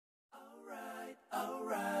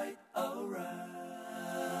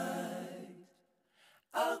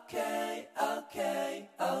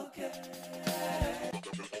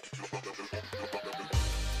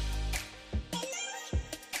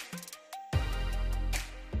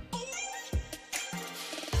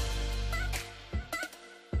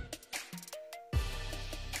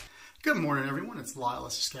Good morning, everyone. It's Lyle,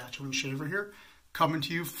 a Saskatchewan shaver here, coming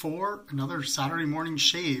to you for another Saturday morning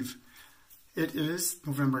shave. It is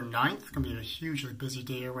November 9th. It's going to be a hugely busy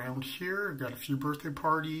day around here. I've got a few birthday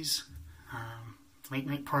parties, late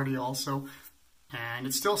night party also, and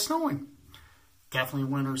it's still snowing.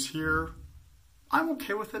 Definitely winter's here. I'm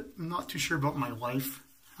okay with it. I'm not too sure about my wife.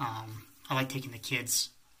 I like taking the kids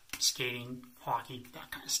skating, hockey, that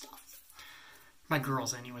kind of stuff. My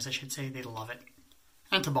girls, anyways, I should say, they love it.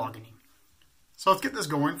 And tobogganing. So let's get this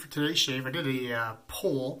going for today's shave. I did a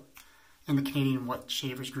poll in the Canadian What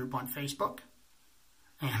Shavers group on Facebook.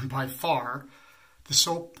 And by far, the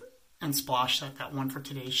soap and splash set that won for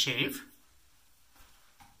today's shave.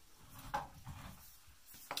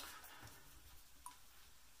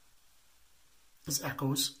 Is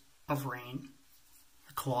Echoes of Rain,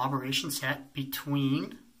 a collaboration set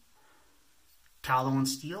between Tallow and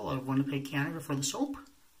Steel out of Winnipeg, Canada for the soap,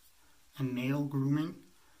 and Maol Grooming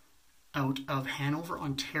out of Hanover,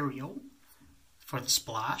 Ontario for the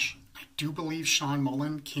splash. I do believe Sean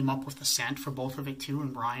Mullen came up with the scent for both of it too,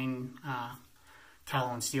 and Brian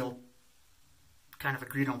Tallow and Steel kind of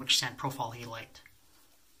agreed on which scent profile he liked.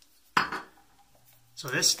 So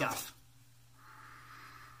this stuff,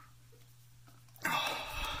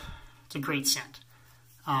 it's a great scent.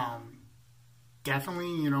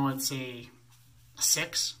 Definitely, you know, it's a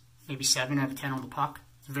 6, maybe 7 out of 10 on the puck.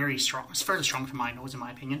 It's very strong. It's fairly strong for my nose, in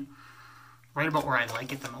my opinion. Right about where I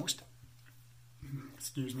like it the most.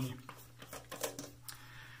 Excuse me.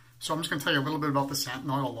 So I'm just going to tell you a little bit about the scent.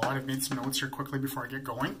 Not a lot. I've made some notes here quickly before I get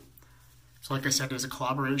going. So like I said, there's a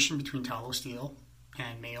collaboration between Tallow Steel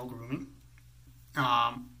and Maol Grooming.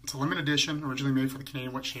 It's a limited edition, originally made for the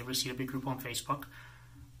Canadian What Shavers CW group on Facebook.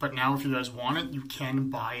 But now if you guys want it, you can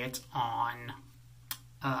buy it on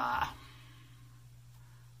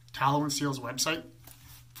Tallow and Steel's website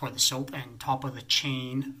for the soap and top of the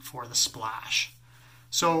chain for the splash.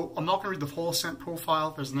 So I'm not going to read the whole scent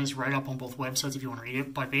profile. There's a nice write-up on both websites if you want to read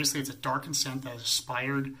it. But basically it's a darkened scent that is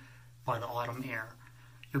inspired by the autumn air.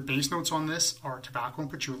 Your base notes on this are tobacco and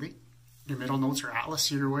patchouli. Your middle notes are Atlas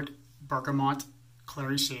cedarwood, bergamot,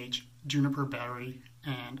 clary sage, juniper berry,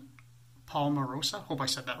 and palmarosa. Hope I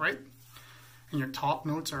said that right. And your top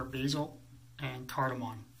notes are basil and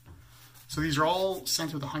cardamom. So these are all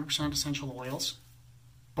scented with 100% essential oils.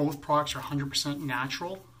 Both products are 100%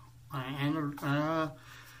 natural, and I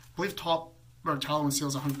believe Tallow and Steel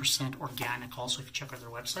is 100% organic also if you check out their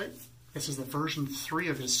website. This is the version 3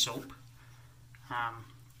 of his soap. I'm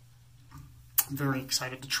very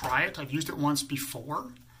excited to try it. I've used it once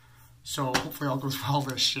before, so hopefully all goes well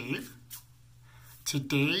this shave.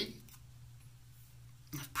 Today,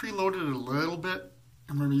 I've preloaded it a little bit.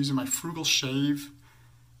 I'm going to be using my Frugal Shave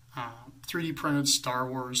 3D printed Star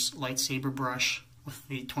Wars lightsaber brush with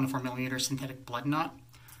the 24mm synthetic blood knot.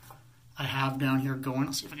 I have down here going,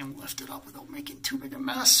 I'll see if I can lift it up without making too big a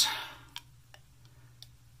mess,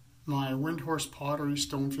 my Windhorse Pottery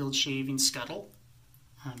Stonefield Shaving Scuttle.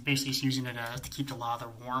 Basically just using it to keep the lather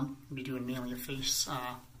warm. I'll be doing mainly a face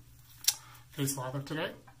lather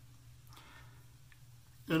today.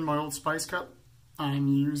 In my old spice cup, I'm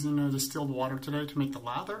using distilled water today to make the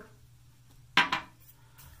lather.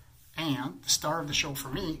 And the star of the show for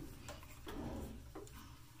me,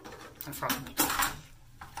 I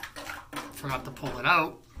forgot to pull it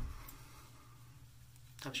out.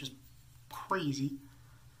 That's just crazy.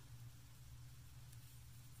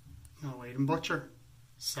 No Wade and Butcher,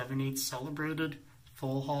 7/8 celebrated,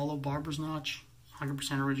 full hollow Barbers notch,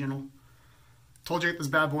 100% original. Told you to get this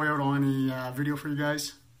bad boy out on a video for you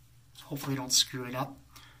guys. So hopefully I don't screw it up.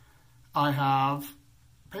 I have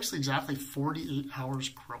basically exactly 48 hours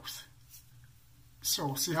growth. So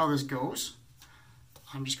we'll see how this goes.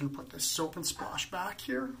 I'm just going to put this soap and splash back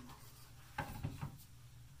here.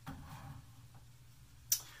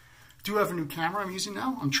 Do have a new camera I'm using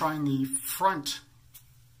now. I'm trying the front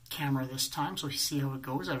camera this time, so you see how it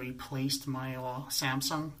goes. I replaced my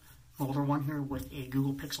Samsung older one here with a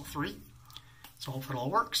Google Pixel 3. So hopefully it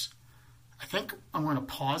all works. I think I'm going to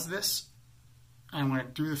pause this. I'm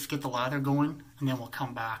going to get the lather going, and then we'll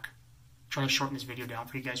come back. Try to shorten this video down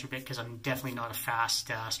for you guys a bit because I'm definitely not a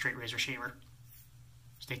fast straight razor shaver.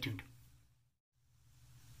 Stay tuned.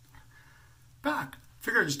 Back.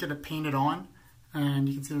 Figure I'd just get it painted on, and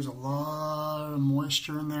you can see there's a lot of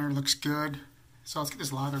moisture in there. It looks good. So let's get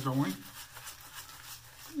this lather going.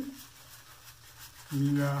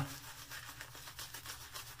 This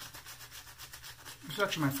is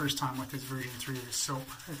actually my first time with this version 3 of this soap.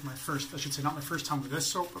 It's my first, I should say, not my first time with this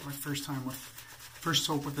soap, but my first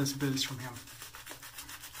soap with this base from him.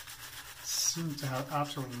 Seems to have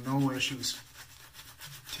absolutely no issues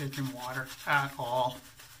taking water at all.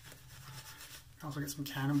 I also get some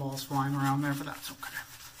cannonballs flying around there, but that's okay.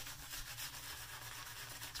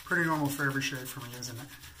 It's pretty normal for every shave for me, isn't it?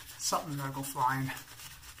 Something's gotta go flying.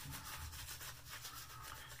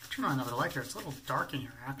 Turn on another light here. It's a little dark in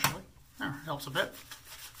here, actually. There, helps a bit.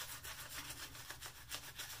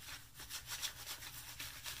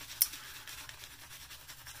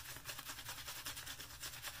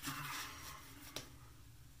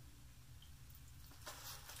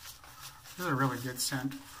 This is a really good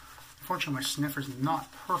scent. Unfortunately, my sniffer's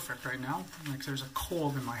not perfect right now. Like, there's a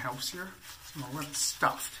cold in my house here, so I'm a little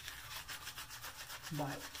stuffed.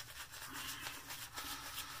 But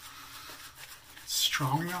it's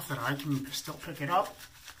strong enough that I can still pick it up.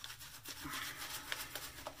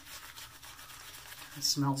 It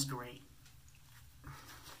smells great.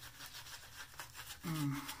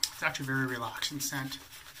 It's actually a very relaxing scent.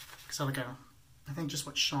 So like I think just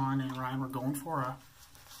what Sean and Ryan were going for, a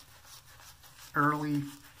early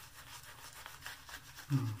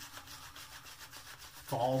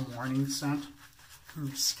fall morning scent.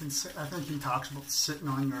 I think he talks about sitting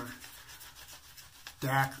on your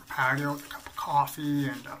deck or patio with a cup of coffee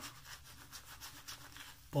and a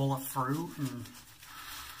bowl of fruit and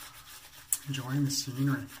enjoying the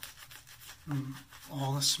scenery. And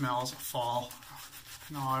all the smells of fall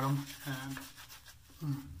and autumn, and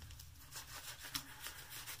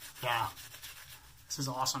yeah, this is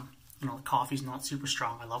awesome. You know, the coffee's not super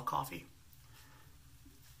strong. I love coffee.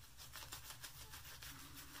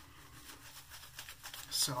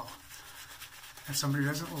 So, if somebody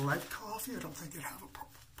doesn't like coffee, I don't think they'd have a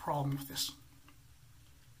problem with this.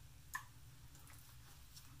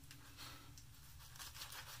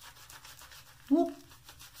 Whoop.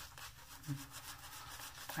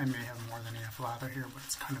 I may have more than enough lather here, but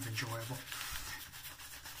it's kind of enjoyable.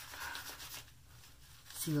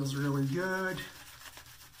 Feels really good.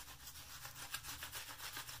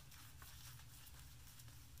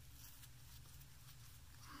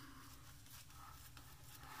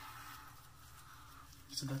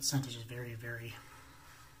 So that scent is just very, very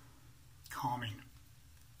calming.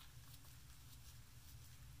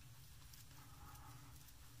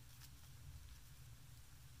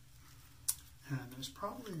 And there's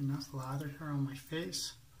probably enough lather here on my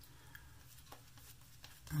face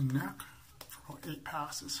and neck for about 8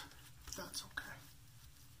 passes, but that's okay.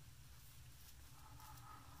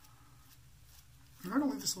 I'm going to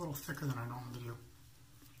leave this a little thicker than I normally do.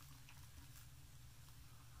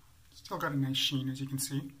 Still got a nice sheen, as you can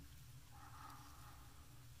see.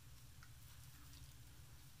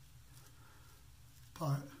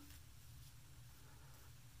 But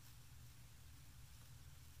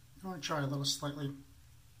I want to try a little slightly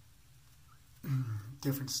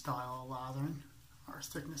different style of lathering, or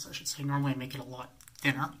thickness I should say. Normally I make it a lot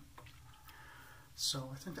thinner. So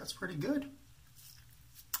I think that's pretty good.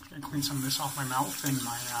 I'm going to clean some of this off my mouth and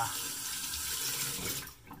my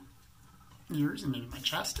ears and maybe my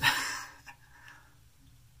chest.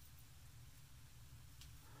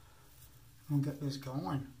 We'll get this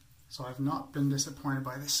going. So I've not been disappointed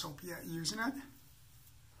by this soap yet using it.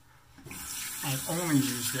 I've only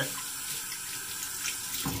used it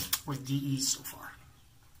with DEs so far.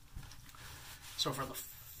 So for the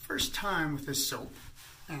first time with this soap,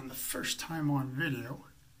 and the first time on video,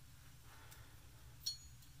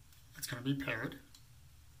 it's going to be paired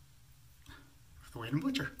with the Wade and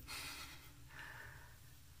Butcher.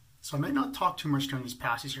 So I might not talk too much during these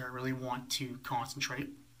passes here. I really want to concentrate.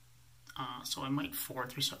 So I might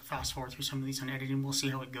fast forward through some of these on editing. We'll see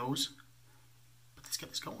how it goes. But let's get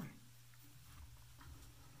this going.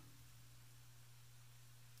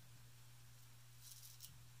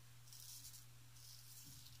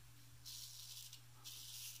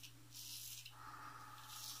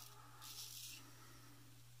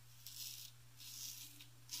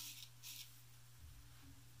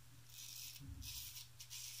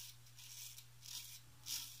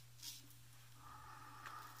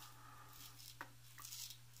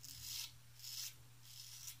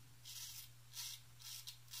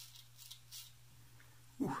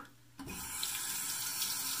 Ooh.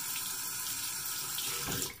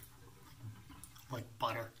 Like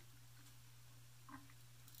butter.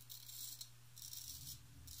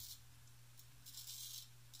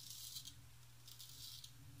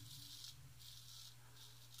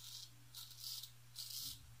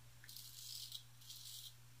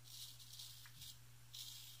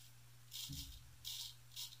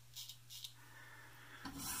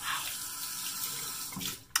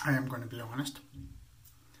 I am going to be honest.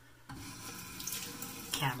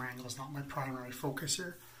 Camera angle is not my primary focus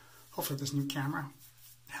here. Hopefully this new camera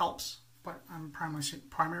helps, but I'm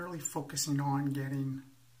primarily focusing on getting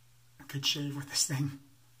a good shave with this thing.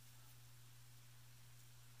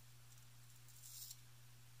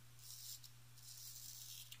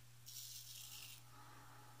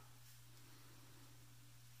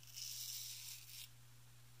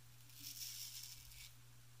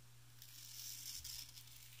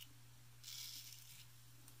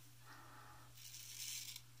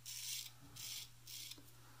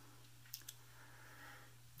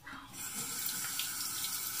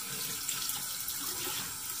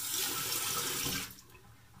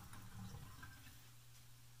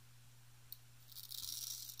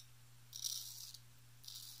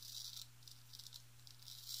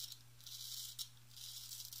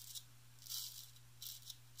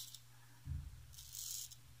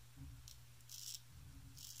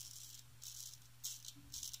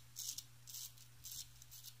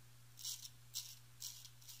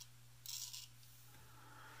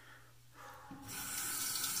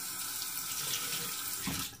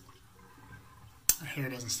 hair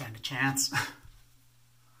doesn't stand a chance.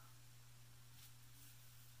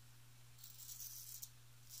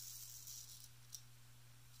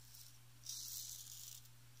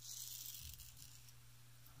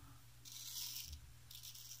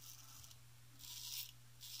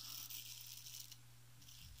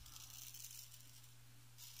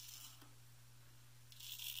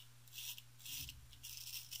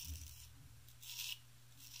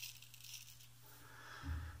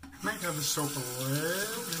 Might have the soap a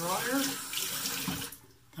little drier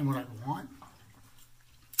than what I want,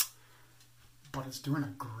 but it's doing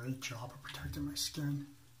a great job of protecting my skin.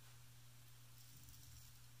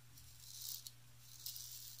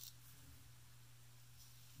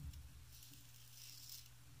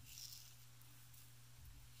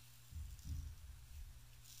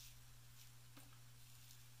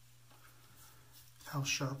 How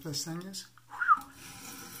sharp this thing is.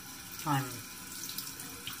 I'm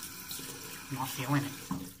not feeling it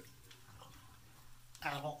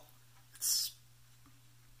at all. It's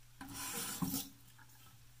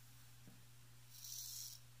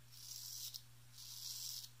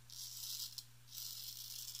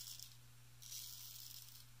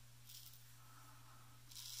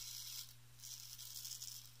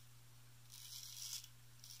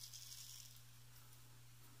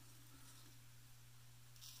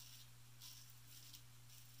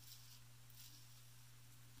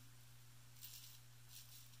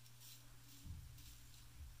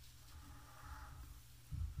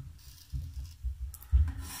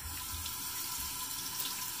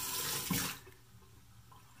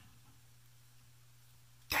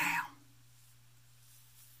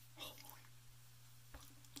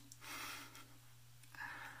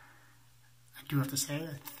I do have to say,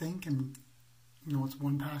 I think it's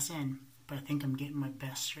one pass in, but I think I'm getting my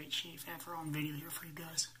best straight shave ever on video here for you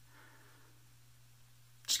guys.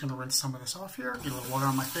 Just gonna rinse some of this off here, get a little water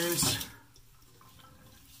on my face.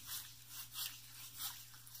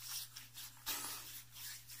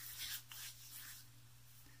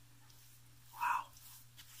 Wow.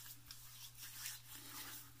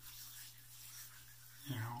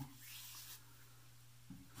 You know,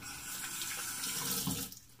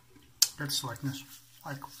 good slickness,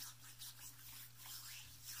 like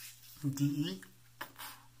DE.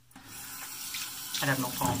 I'd have no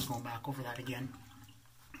problems going back over that again.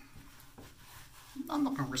 I'm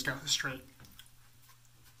not going to risk out the straight.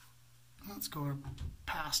 Let's go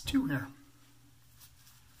past 2 here.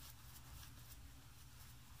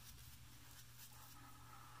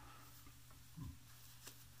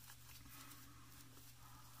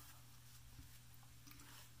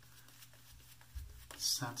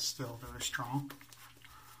 Scent's still very strong.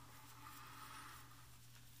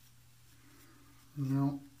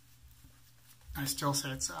 No, I still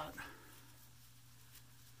say it's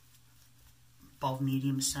above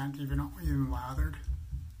medium scent, even lathered.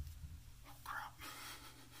 Oh crap!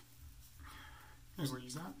 Usually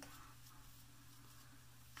use that.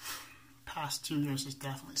 Past 2 years is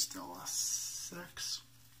definitely still a 6,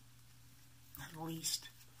 at least.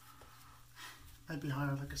 Might be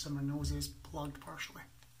higher, like I said, my nose is plugged partially.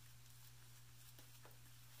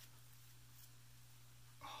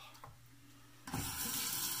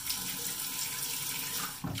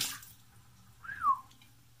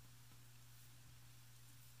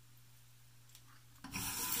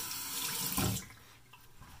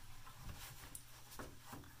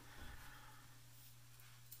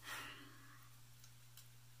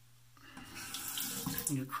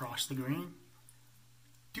 You cross the grain.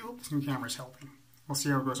 Do hope this new camera is helping. We'll see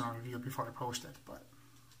how it goes on review before I post it, but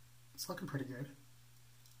it's looking pretty good.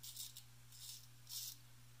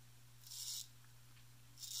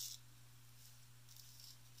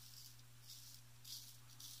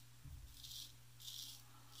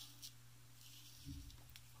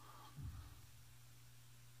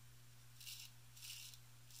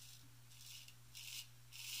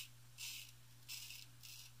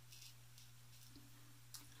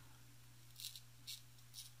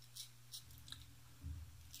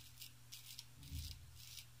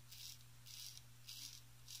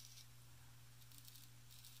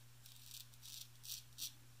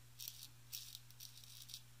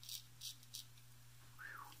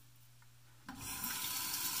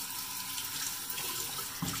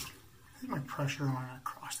 My pressure on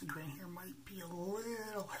across the grain here might be a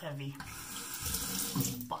little heavy,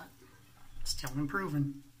 but still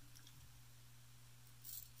improving.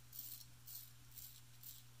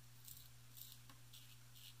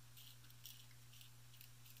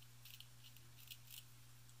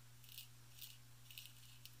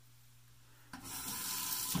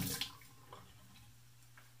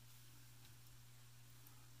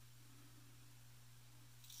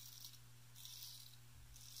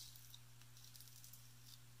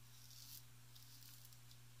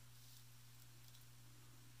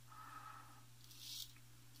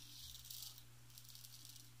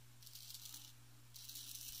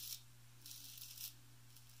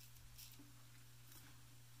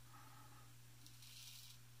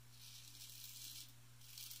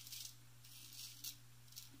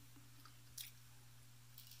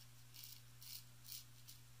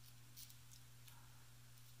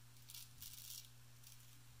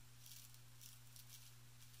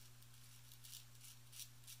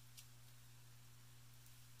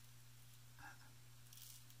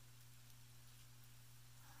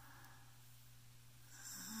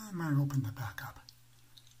 open the back up.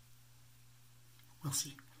 We'll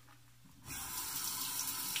see.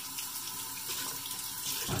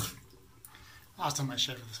 Last time I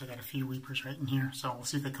shaved this, I got a few weepers right in here, so we'll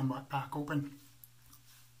see if they come back open.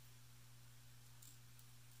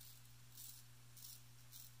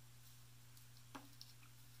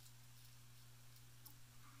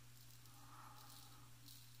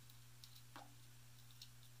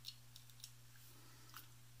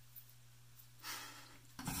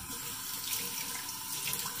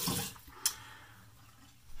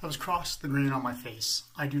 That was cross the grain on my face.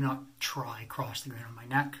 I do not try cross the grain on my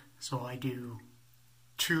neck, so I do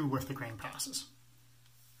 2 with the grain passes.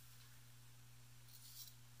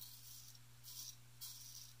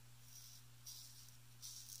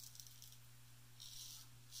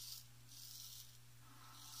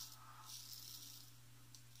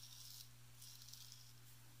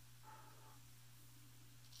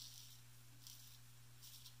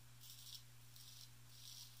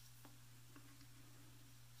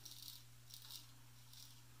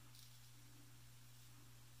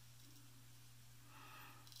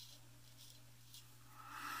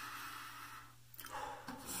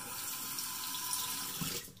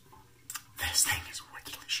 This thing is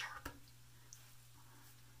wickedly sharp.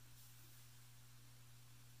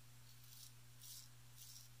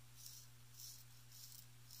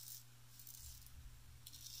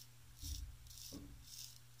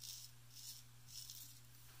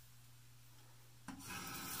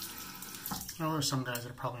 I know there's some guys that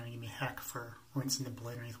are probably going to give me heck for rinsing the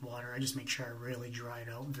blade underneath water. I just make sure I really dry it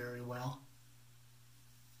out very well.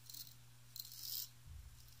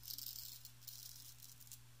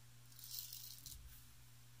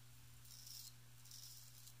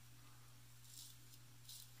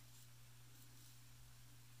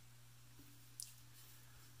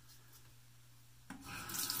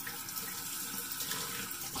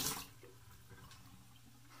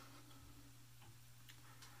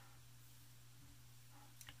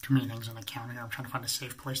 Too many things on the counter here. I'm trying to find a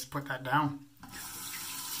safe place to put that down.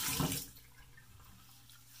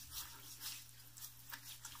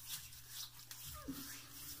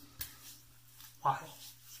 Wow.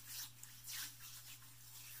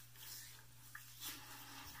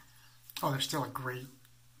 Oh, there's still a great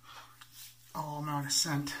amount of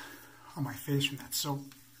scent on my face from that soap.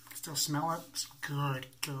 I can still smell it. It's good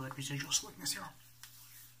residual slickness here.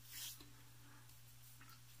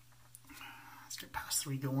 Let's get past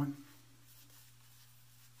 3 going.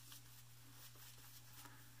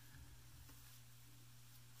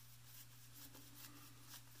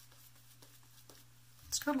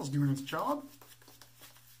 Scuttle's doing its job.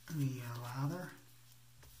 The lather.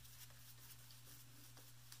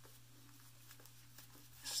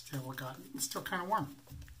 It's still kind of warm.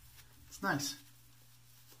 It's nice.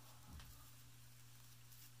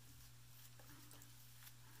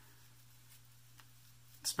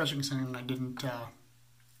 Especially considering I didn't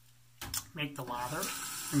make the lather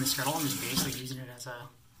in the scuttle. I'm just basically using it as a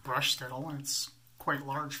brush scuttle, and it's quite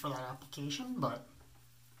large for that application, but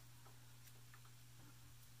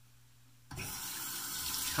I'm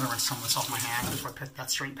gonna rinse some of this off my hands before I pick that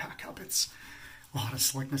straight back up. It's a lot of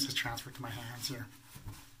slickness is transferred to my hands here.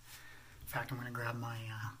 In fact, I'm going to grab my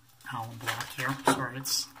Hallow block here. Sorry,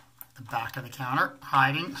 it's the back of the counter,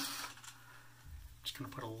 hiding. Just going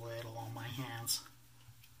to put a little on my hands.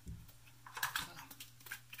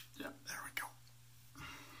 Yep, there we go.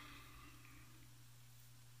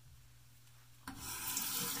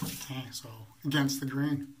 Okay, so against the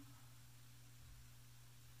grain.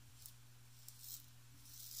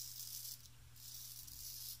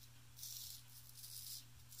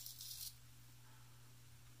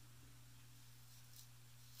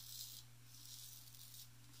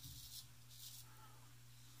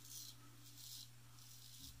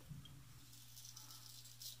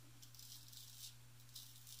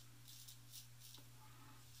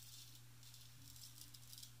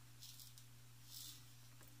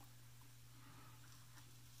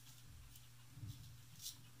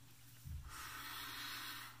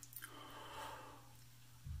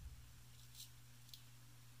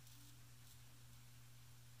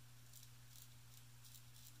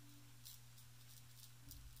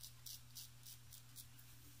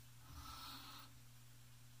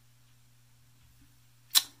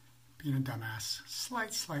 Being a dumbass.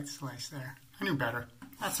 Slight slice there. I knew better.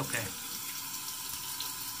 That's okay.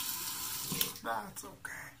 That's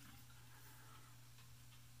okay.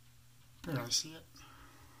 Barely see it.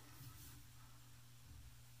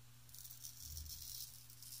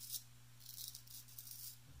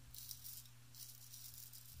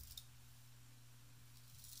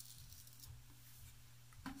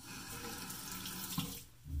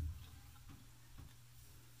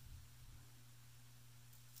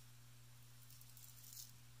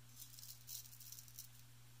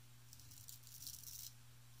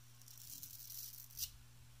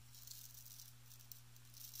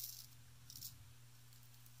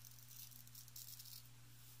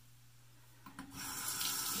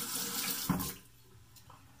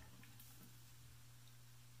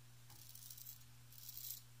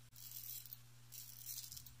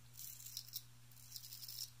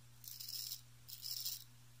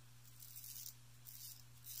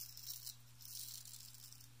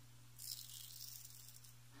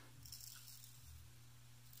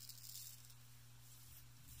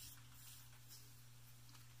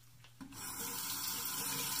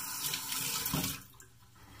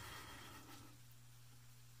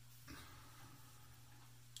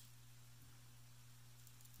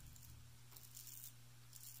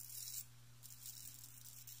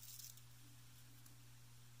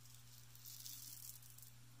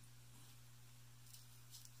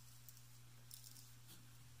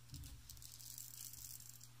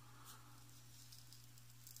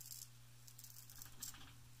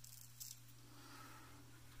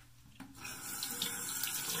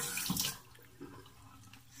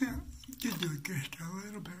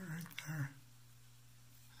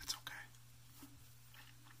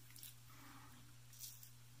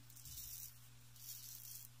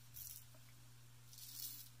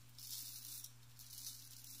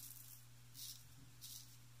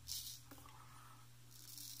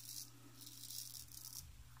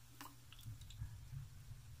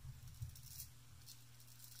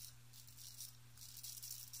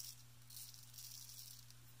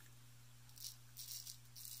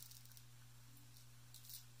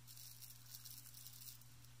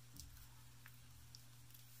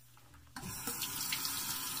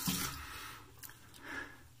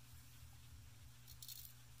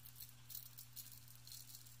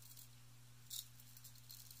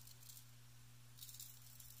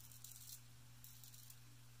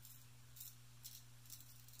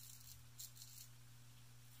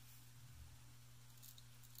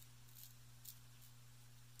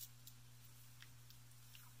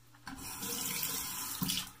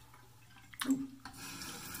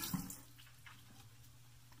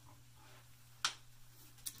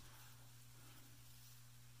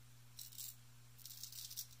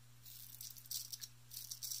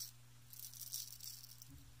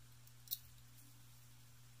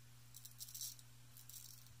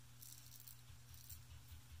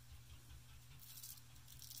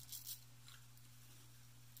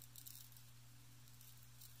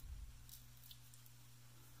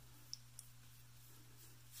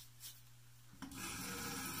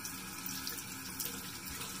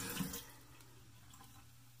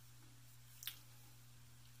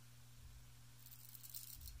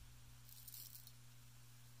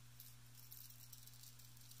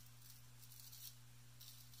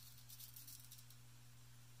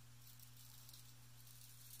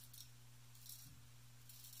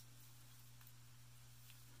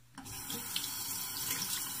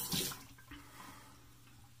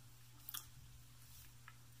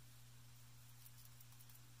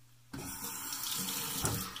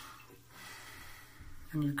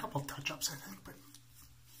 I need a couple touch-ups, I think, but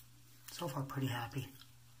so far pretty happy.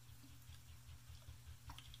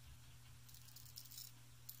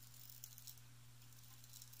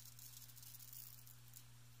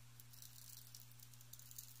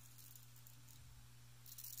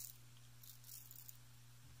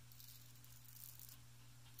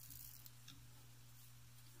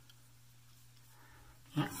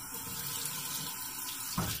 Yeah.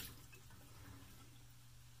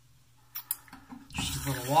 Just a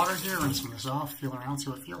little water here, rinsing this off, feel around, see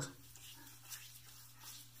what it feels.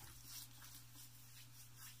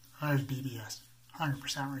 There's BBS,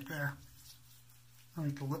 100% right there. I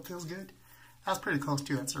think the lip feels good. That's pretty close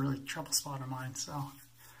too, that's a really trouble spot of mine, so.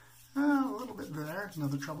 A little bit there,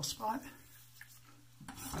 another trouble spot.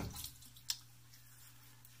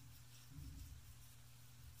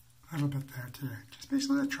 A little bit there too, just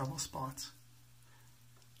basically the trouble spots.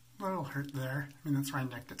 A little hurt there. I mean, that's where I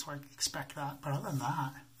nicked it, so I expect that. But other than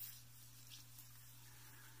that,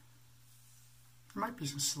 there might be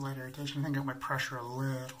some slight irritation. I think I got my pressure a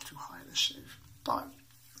little too high this shave. But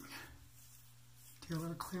do a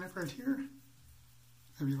little cleanup right here.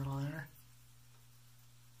 Maybe a little there.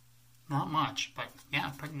 Not much, but yeah,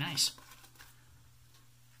 pretty nice.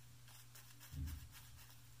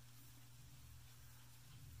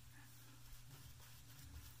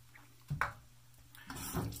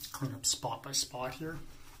 Clean up spot by spot here.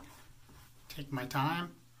 Take my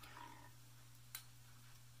time.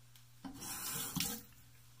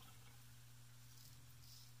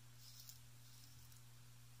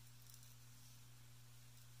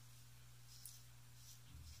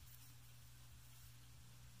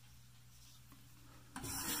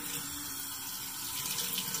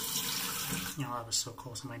 You know, I was so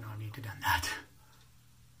close, I might not need to have done that.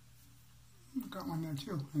 Got one there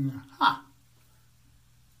too. And there. Ha!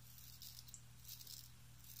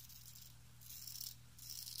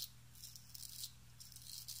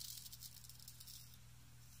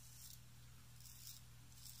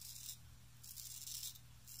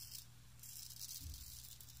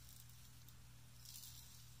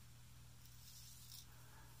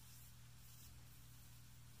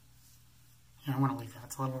 Yeah, I want to leave that.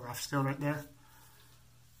 It's a little rough still right there.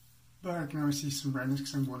 But I can always see some redness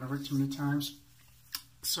because I'm going over it too many times.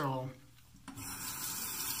 So,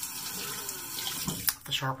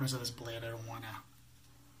 the sharpness of this blade, I don't want to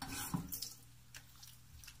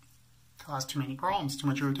cause too many problems, too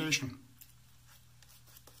much irritation.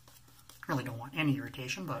 Really don't want any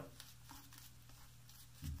irritation, but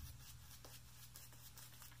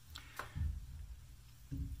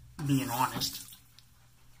being honest,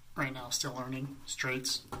 right now still learning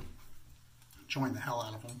straights, enjoying the hell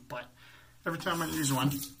out of them, but every time I use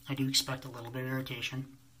one, I do expect a little bit of irritation.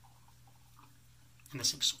 And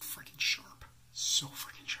this thing's so freaking sharp. So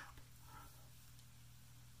freaking sharp.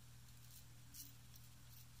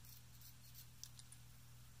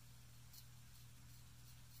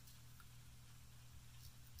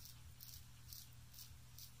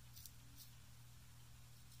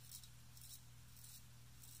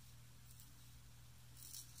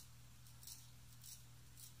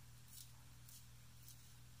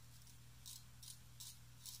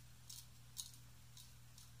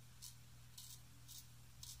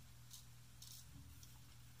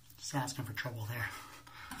 Just asking for trouble there.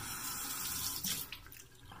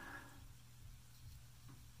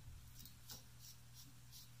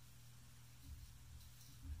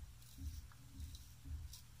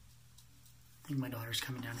 I think my daughter's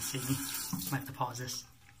coming down to see me. Might have to pause this.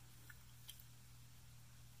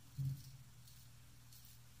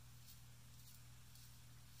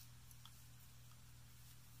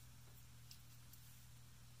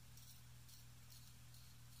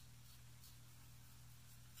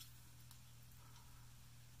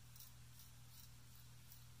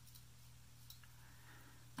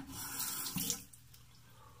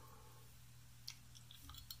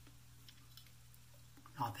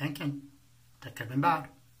 Not thinking. That could have been bad.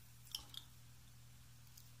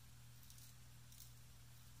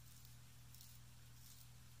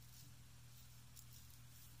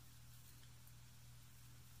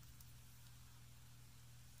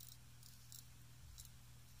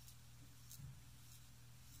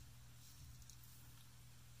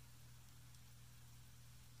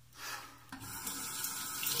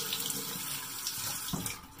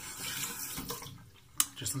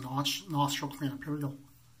 Just a nostril cleanup. Here we go.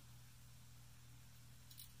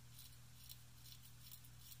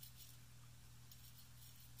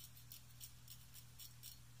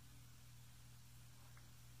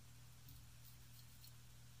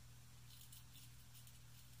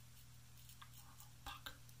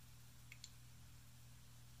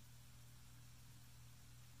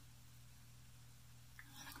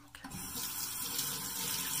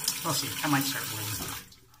 We'll see. I might start bleeding.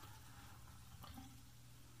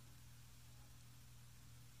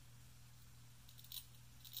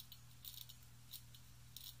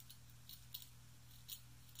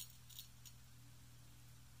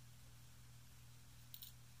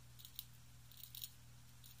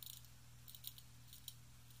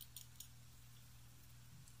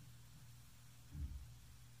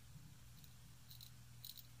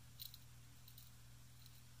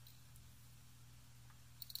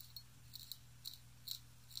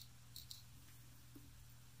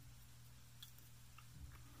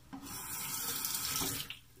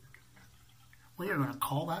 We are going to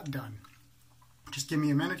call that done. Just give me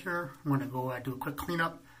a minute here. I'm going to go do a quick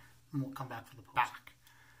cleanup, and we'll come back for the back.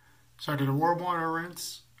 So I did a warm water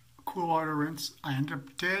rinse, cool water rinse. I ended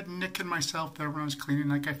up nicking myself there when I was cleaning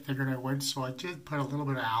like I figured I would, so I did put a little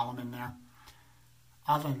bit of alum in there.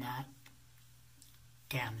 Other than that,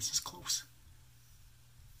 damn, this is close.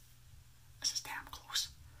 This is damn close.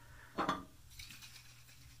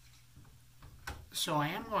 So I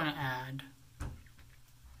am going to add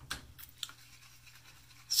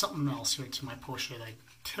something else here to my post that I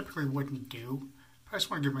typically wouldn't do, but I just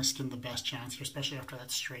want to give my skin the best chance here, especially after that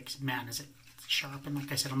straight, because man, is it sharp, and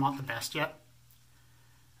like I said, I'm not the best yet.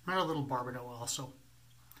 I'm add a little Barbers also,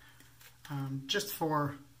 just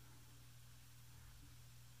for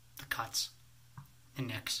the cuts and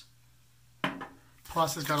nicks.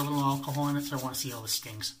 Plus it's got a little alcohol in it, so I want to see how this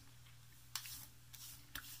stings.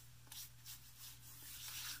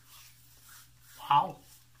 Wow,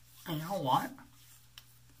 and you know what?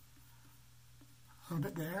 A little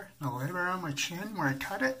bit there, and a little bit around my chin where I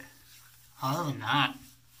cut it. Other than that,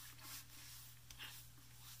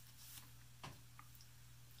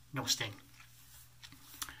 no sting.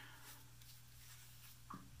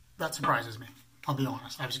 That surprises me. I'll be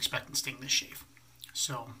honest. I was expecting sting this shave.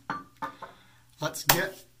 So let's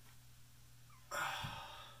get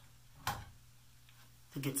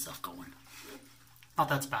the good stuff going. Not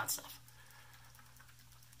that's bad stuff.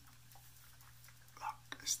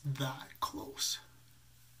 Look, it's that close.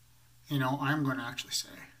 You know, I'm going to actually say,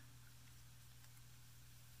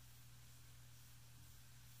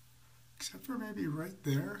 except for maybe right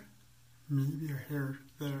there, maybe a hair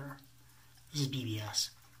there. This is BBS.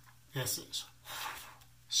 This is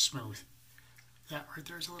smooth. That right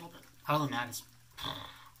there is a little bit. Other than that, it's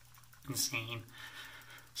insane.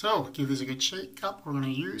 So, give this a good shake up. We're going to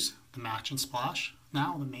use the Match and Splash.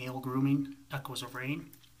 Now, the Maol Grooming Echoes of Rain.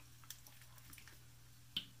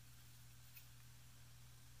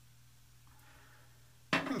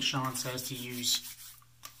 I think Sean says to use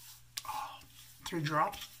 3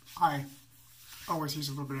 drops. I always use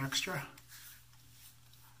a little bit extra.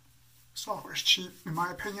 Software's cheap, in my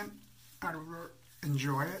opinion. I don't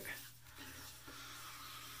enjoy it.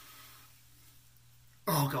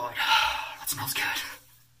 Oh god, that smells good.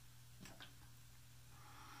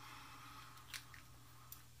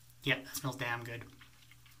 Yep, that smells damn good.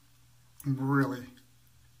 I'm really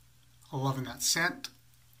loving that scent.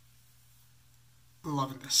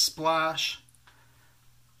 Loving the splash.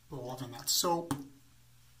 Loving that soap.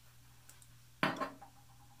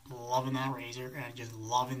 Loving that razor, and just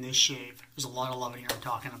loving this shave. There's a lot of loving here I'm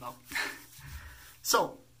talking about.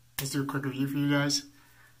 So, let's do a quick review for you guys.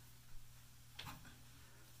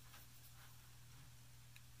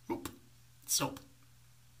 Oop. Soap.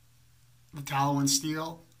 The Tallow and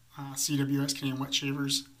Steel, CWS Canadian Wet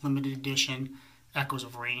Shavers, limited edition, Echoes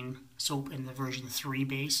of Rain soap in the version 3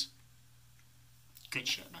 base. Good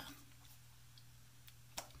shit, man.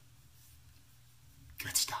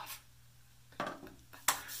 Good stuff.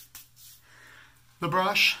 The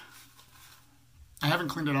brush, I haven't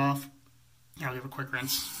cleaned it off. I'll give it a quick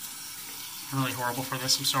rinse. I'm really horrible for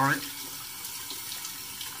this, I'm sorry.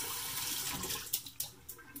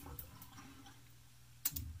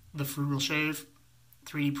 The Frugal Shave,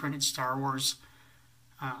 3D printed Star Wars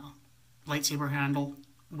lightsaber handle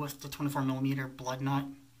with the 24mm blood knot.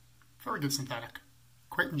 Very good synthetic.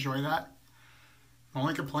 Quite enjoy that. My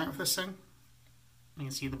only complaint with this thing, you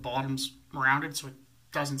can see the bottom's rounded so it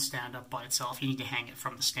doesn't stand up by itself. You need to hang it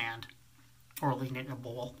from the stand or lean it in a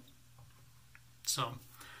bowl. So,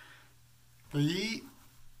 the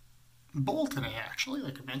bowl today, actually,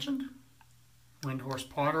 like I mentioned, Windhorse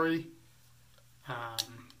Pottery. Back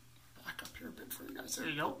up here a bit for you guys. There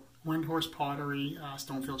you go. Windhorse Pottery,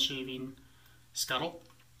 Stonefield Shaving Scuttle,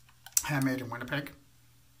 handmade in Winnipeg.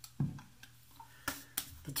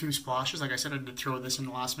 The 2 splashes, like I said, I did throw this in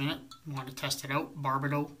the last minute. Wanted to test it out.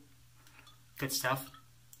 Barbers, good stuff.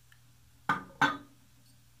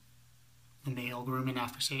 The Maol Grooming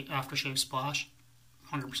Aftershave Splash,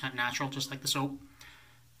 100% natural, just like the soap.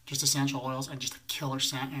 just essential oils and just a killer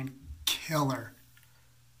scent and killer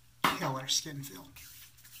skin feel.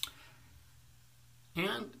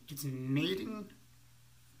 And its maiden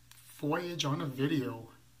voyage on a video.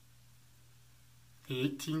 The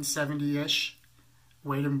 1870-ish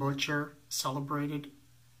Weight & Butcher celebrated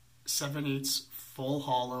 7/8 full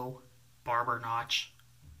hollow barber notch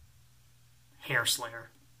hair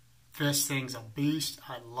slayer. This thing's a beast.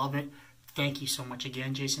 I love it. Thank you so much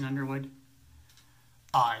again, Jason Underwood.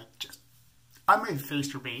 I made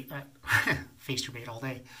phaster bait all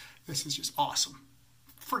day. This is just awesome.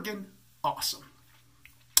 Friggin' awesome.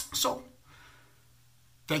 So,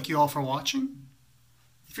 thank you all for watching.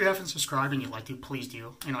 If you haven't subscribed and you'd like to, please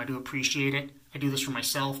do. You know, I do appreciate it. I do this for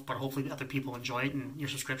myself, but hopefully other people enjoy it, and your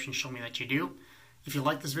subscriptions show me that you do. If you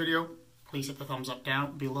like this video, please hit the thumbs up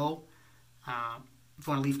down below. If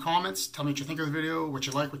you want to leave comments, tell me what you think of the video, what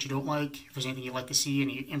you like, what you don't like. If there's anything you'd like to see,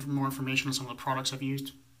 any more information on some of the products I've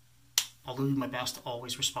used, I'll do my best to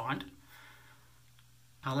always respond.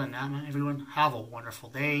 Other than that, man, everyone, have a wonderful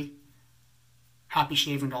day. Happy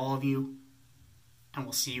shaving to all of you, and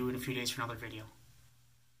we'll see you in a few days for another video.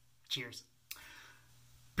 Cheers.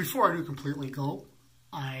 Before I do completely go,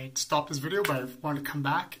 I stopped this video, but I wanted to come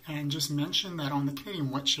back and just mention that on the Canadian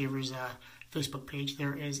Wet Shavers Facebook page,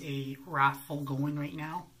 there is a raffle going right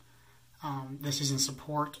now. This is in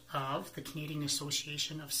support of the Canadian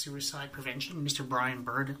Association of Suicide Prevention. Mr. Brian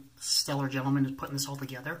Bird, stellar gentleman, is putting this all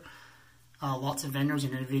together. Lots of vendors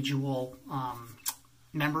and individual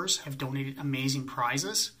members have donated amazing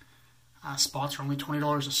prizes. Spots are only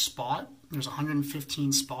 $20 a spot. There's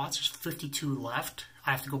 115 spots. There's 52 left.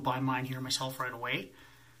 I have to go buy mine here myself right away.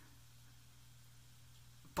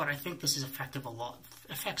 But I think this is effective a lot.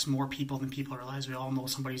 It affects more people than people realize. We all know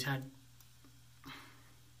somebody's had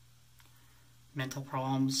mental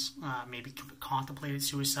problems, maybe contemplated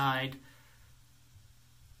suicide.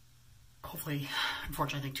 Hopefully,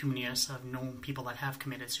 unfortunately, I think too many of us have known people that have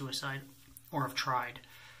committed suicide or have tried.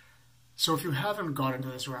 So if you haven't got into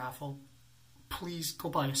this raffle, please go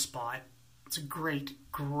buy a spot. It's a great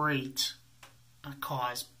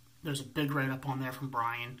cause. There's a big write-up on there from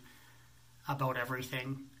Brian about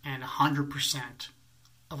everything, and 100%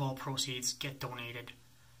 of all proceeds get donated.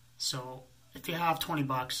 So if you have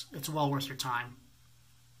 $20, it's well worth your time.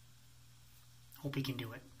 Hope you can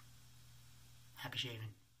do it. Happy shaving.